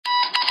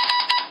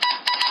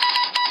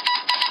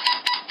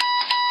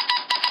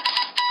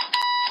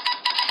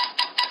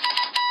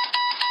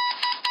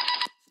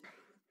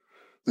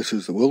This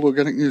is the World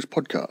Organic News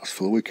podcast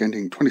for the week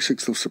ending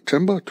 26th of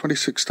September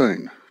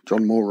 2016.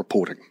 John Moore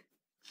reporting.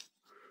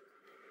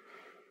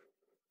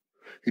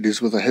 It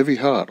is with a heavy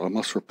heart I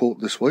must report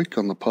this week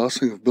on the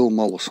passing of Bill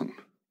Mollison.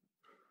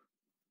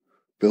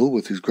 Bill,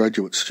 with his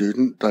graduate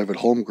student David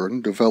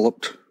Holmgren,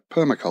 developed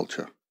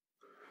permaculture.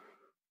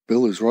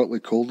 Bill is rightly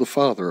called the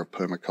father of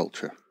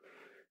permaculture.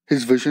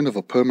 His vision of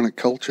a permanent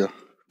culture,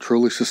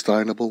 truly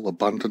sustainable,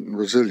 abundant and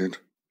resilient,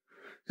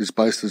 is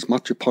based as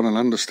much upon an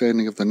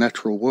understanding of the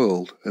natural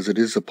world as it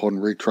is upon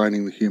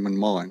retraining the human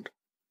mind.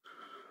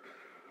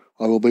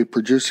 I will be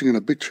producing an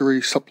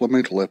obituary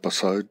supplemental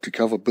episode to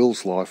cover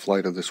Bill's life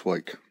later this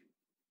week.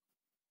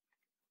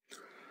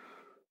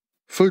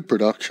 Food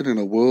production in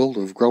a world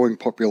of growing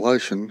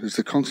population is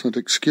the constant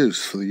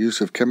excuse for the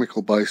use of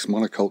chemical-based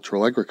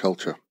monocultural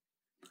agriculture.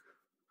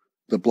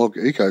 The blog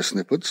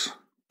Snippets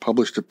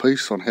published a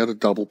piece on how to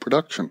double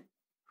production.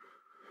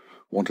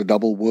 Want to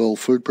double world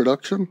food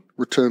production?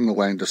 Return the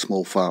land to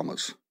small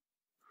farmers.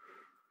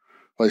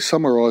 They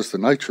summarise the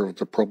nature of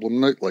the problem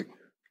neatly.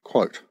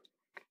 Quote,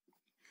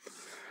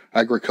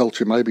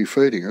 agriculture may be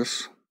feeding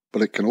us,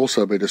 but it can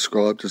also be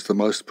described as the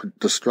most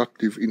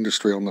destructive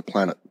industry on the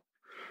planet.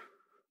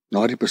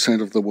 90%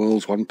 of the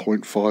world's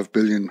 1.5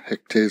 billion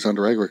hectares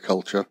under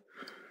agriculture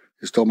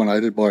is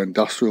dominated by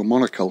industrial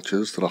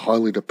monocultures that are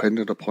highly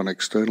dependent upon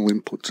external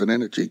inputs and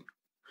energy.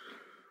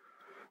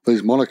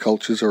 These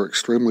monocultures are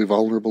extremely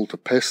vulnerable to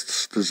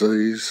pests,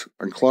 disease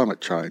and climate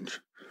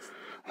change,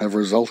 and have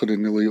resulted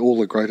in nearly all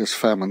the greatest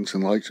famines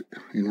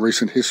in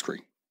recent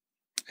history.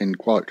 End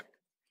quote.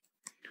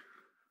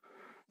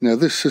 Now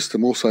this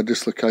system also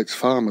dislocates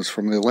farmers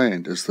from their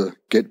land as the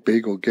get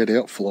big or get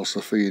out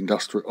philosophy of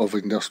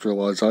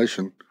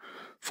industrialisation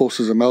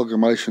forces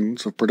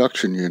amalgamations of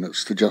production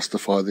units to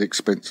justify the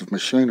expense of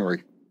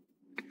machinery.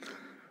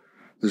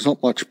 There's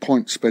not much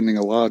point spending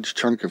a large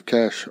chunk of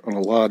cash on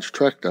a large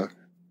tractor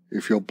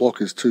if your block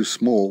is too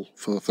small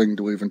for the thing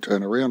to even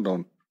turn around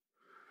on.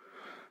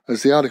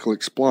 As the article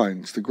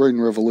explains, the Green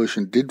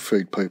Revolution did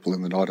feed people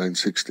in the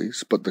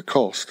 1960s, but the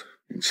cost,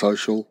 in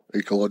social,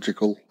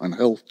 ecological and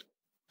health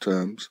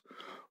terms,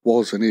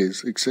 was and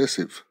is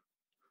excessive.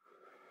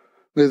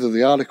 Neither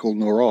the article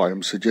nor I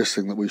am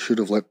suggesting that we should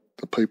have let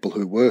the people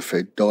who were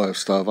fed die of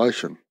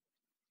starvation.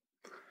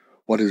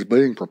 What is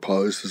being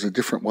proposed is a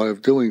different way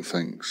of doing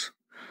things,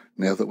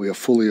 now that we are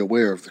fully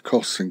aware of the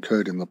costs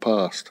incurred in the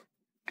past.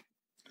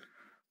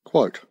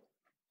 Quote,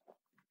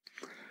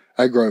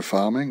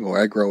 agro-farming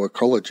or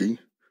agroecology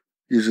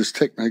uses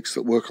techniques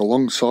that work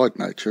alongside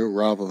nature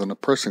rather than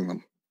oppressing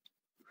them.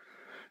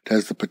 It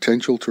has the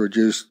potential to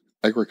reduce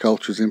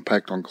agriculture's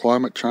impact on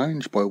climate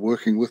change by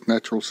working with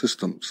natural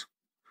systems.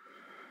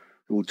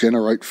 It will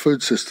generate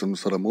food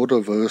systems that are more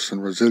diverse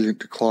and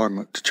resilient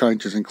to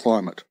changes in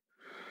climate,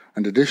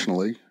 and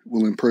additionally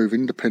will improve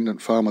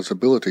independent farmers'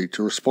 ability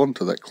to respond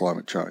to that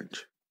climate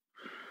change.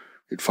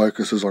 It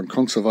focuses on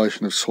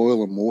conservation of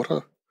soil and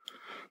water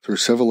through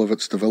several of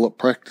its developed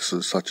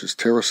practices such as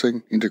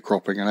terracing,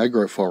 intercropping and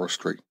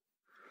agroforestry.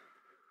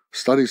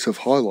 Studies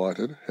have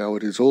highlighted how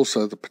it also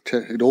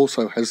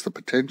has the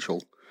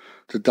potential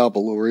to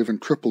double or even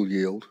triple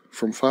yield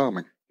from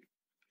farming.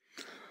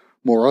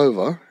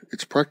 Moreover,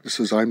 its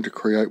practices aim to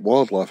create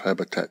wildlife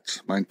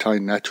habitats,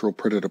 maintain natural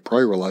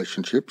predator-prey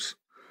relationships,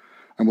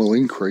 and will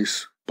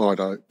increase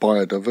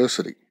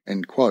biodiversity.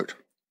 End quote.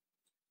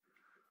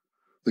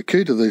 The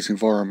key to these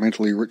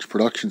environmentally rich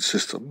production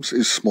systems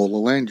is smaller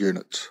land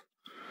units,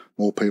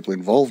 more people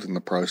involved in the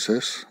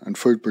process, and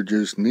food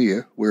produced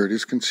near where it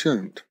is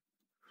consumed.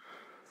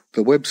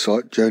 The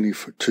website Journey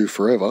to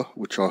Forever,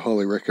 which I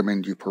highly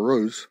recommend you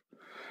peruse,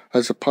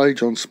 has a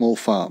page on small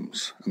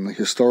farms and the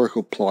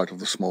historical plight of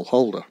the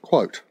smallholder.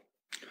 Quote,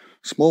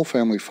 small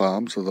family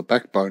farms are the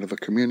backbone of a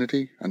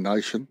community, a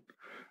nation,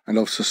 and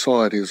of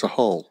society as a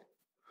whole.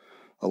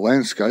 A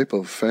landscape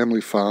of family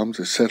farms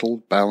is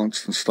settled,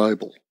 balanced and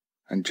stable,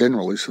 and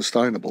generally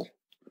sustainable.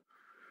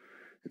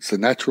 It's the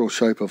natural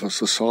shape of a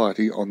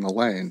society on the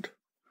land.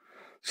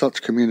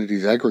 Such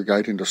communities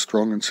aggregate into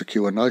strong and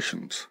secure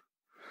nations,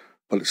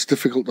 but it's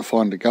difficult to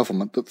find a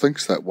government that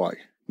thinks that way,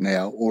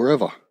 now or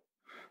ever.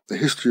 The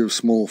history of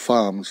small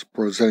farms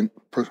presents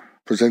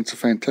a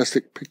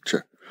fantastic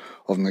picture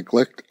of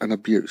neglect and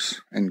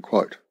abuse, end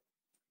quote.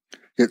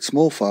 Yet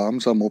small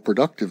farms are more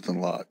productive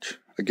than large.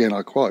 Again,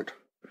 I quote,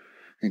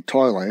 in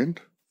Thailand,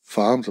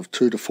 farms of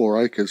 2 to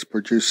 4 acres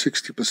produce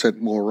 60%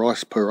 more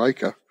rice per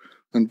acre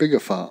than bigger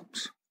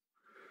farms.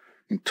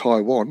 In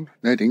Taiwan,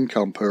 net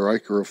income per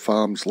acre of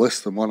farms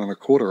less than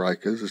 1¼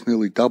 acres is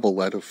nearly double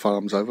that of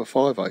farms over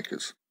 5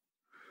 acres.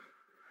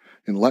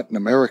 In Latin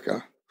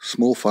America,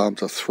 small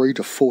farms are 3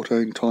 to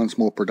 14 times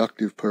more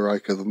productive per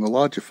acre than the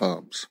larger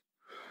farms.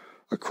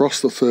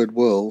 Across the Third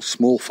World,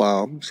 small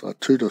farms are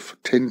 2 to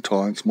 10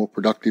 times more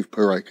productive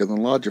per acre than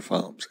larger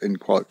farms, end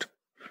quote.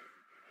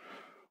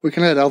 We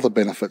can add other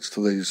benefits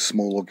to these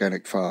small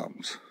organic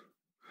farms.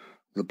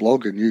 The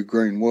blog A New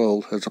Green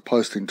World has a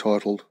post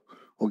entitled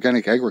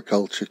Organic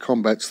Agriculture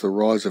Combats the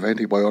Rise of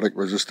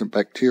Antibiotic-Resistant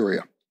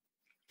Bacteria.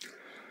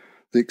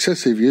 The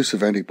excessive use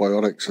of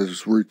antibiotics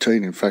as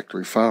routine in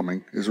factory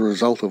farming is a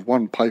result of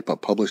one paper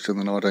published in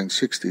the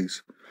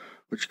 1960s,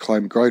 which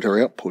claimed greater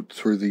output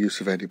through the use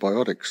of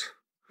antibiotics.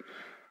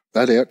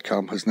 That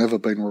outcome has never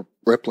been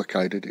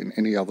replicated in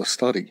any other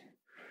study,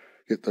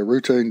 yet the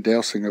routine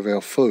dousing of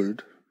our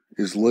food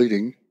is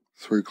leading,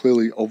 through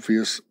clearly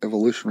obvious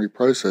evolutionary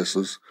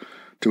processes,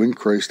 to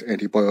increased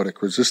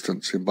antibiotic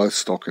resistance in both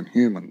stock and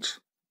humans.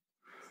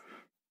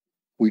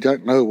 We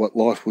don't know what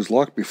life was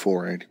like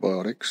before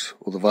antibiotics,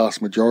 or the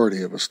vast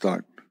majority of us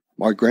don't.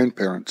 My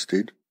grandparents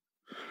did.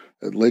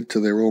 It led to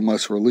their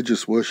almost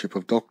religious worship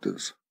of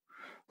doctors.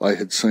 They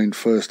had seen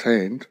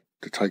firsthand,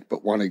 to take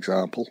but one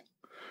example,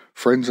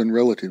 friends and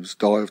relatives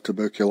die of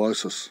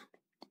tuberculosis.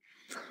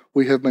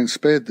 We have been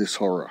spared this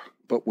horror,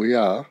 but we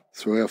are,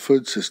 through our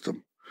food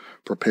system,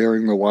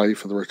 preparing the way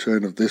for the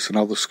return of this and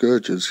other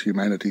scourges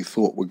humanity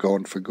thought were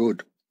gone for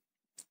good.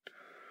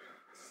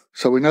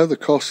 So we know the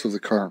cost of the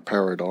current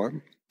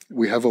paradigm.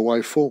 We have a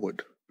way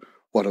forward.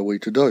 What are we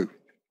to do?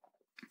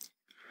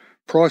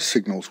 Price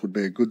signals would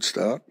be a good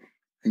start.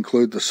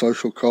 Include the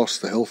social costs,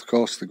 the health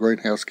costs, the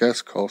greenhouse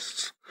gas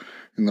costs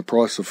in the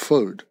price of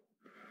food.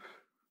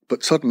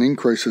 But sudden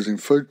increases in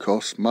food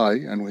costs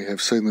may, and we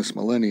have seen this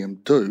millennium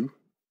do,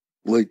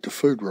 lead to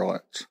food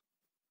riots.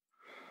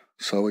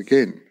 So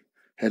again,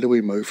 how do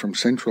we move from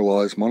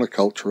centralised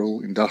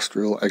monocultural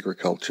industrial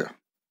agriculture?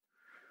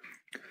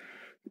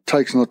 It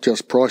takes not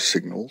just price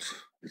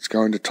signals, it's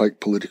going to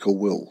take political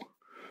will,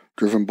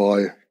 driven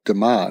by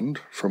demand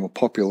from a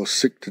populace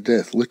sick to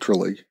death,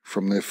 literally,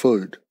 from their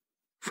food,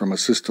 from a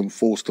system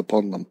forced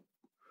upon them.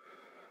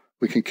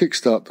 We can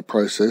kickstart the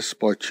process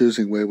by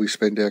choosing where we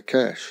spend our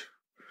cash.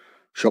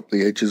 Shop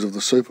the edges of the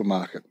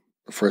supermarket,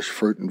 the fresh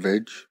fruit and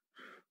veg,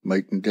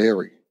 meat and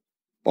dairy.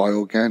 Buy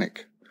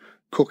organic.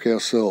 Cook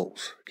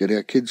ourselves. Get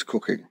our kids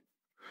cooking.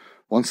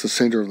 Once the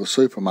centre of the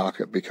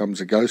supermarket becomes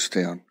a ghost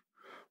town,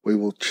 we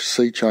will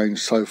see change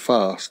so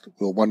fast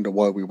we'll wonder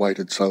why we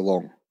waited so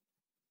long.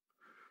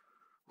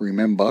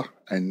 Remember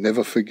and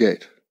never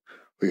forget,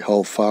 we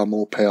hold far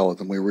more power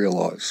than we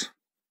realise.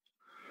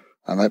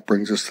 And that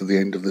brings us to the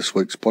end of this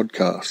week's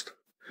podcast.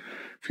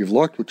 If you've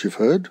liked what you've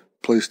heard,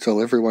 please tell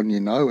everyone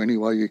you know any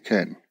way you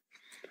can.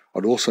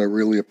 I'd also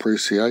really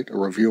appreciate a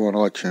review on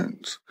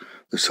iTunes.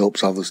 This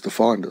helps others to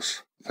find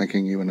us.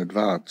 Thanking you in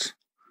advance.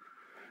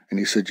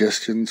 Any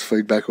suggestions,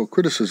 feedback or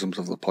criticisms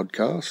of the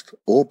podcast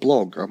or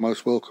blog are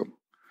most welcome.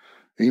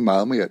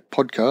 Email me at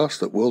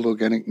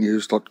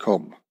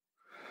podcast@worldorganicnews.com.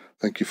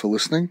 Thank you for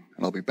listening,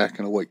 and I'll be back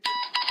in a week.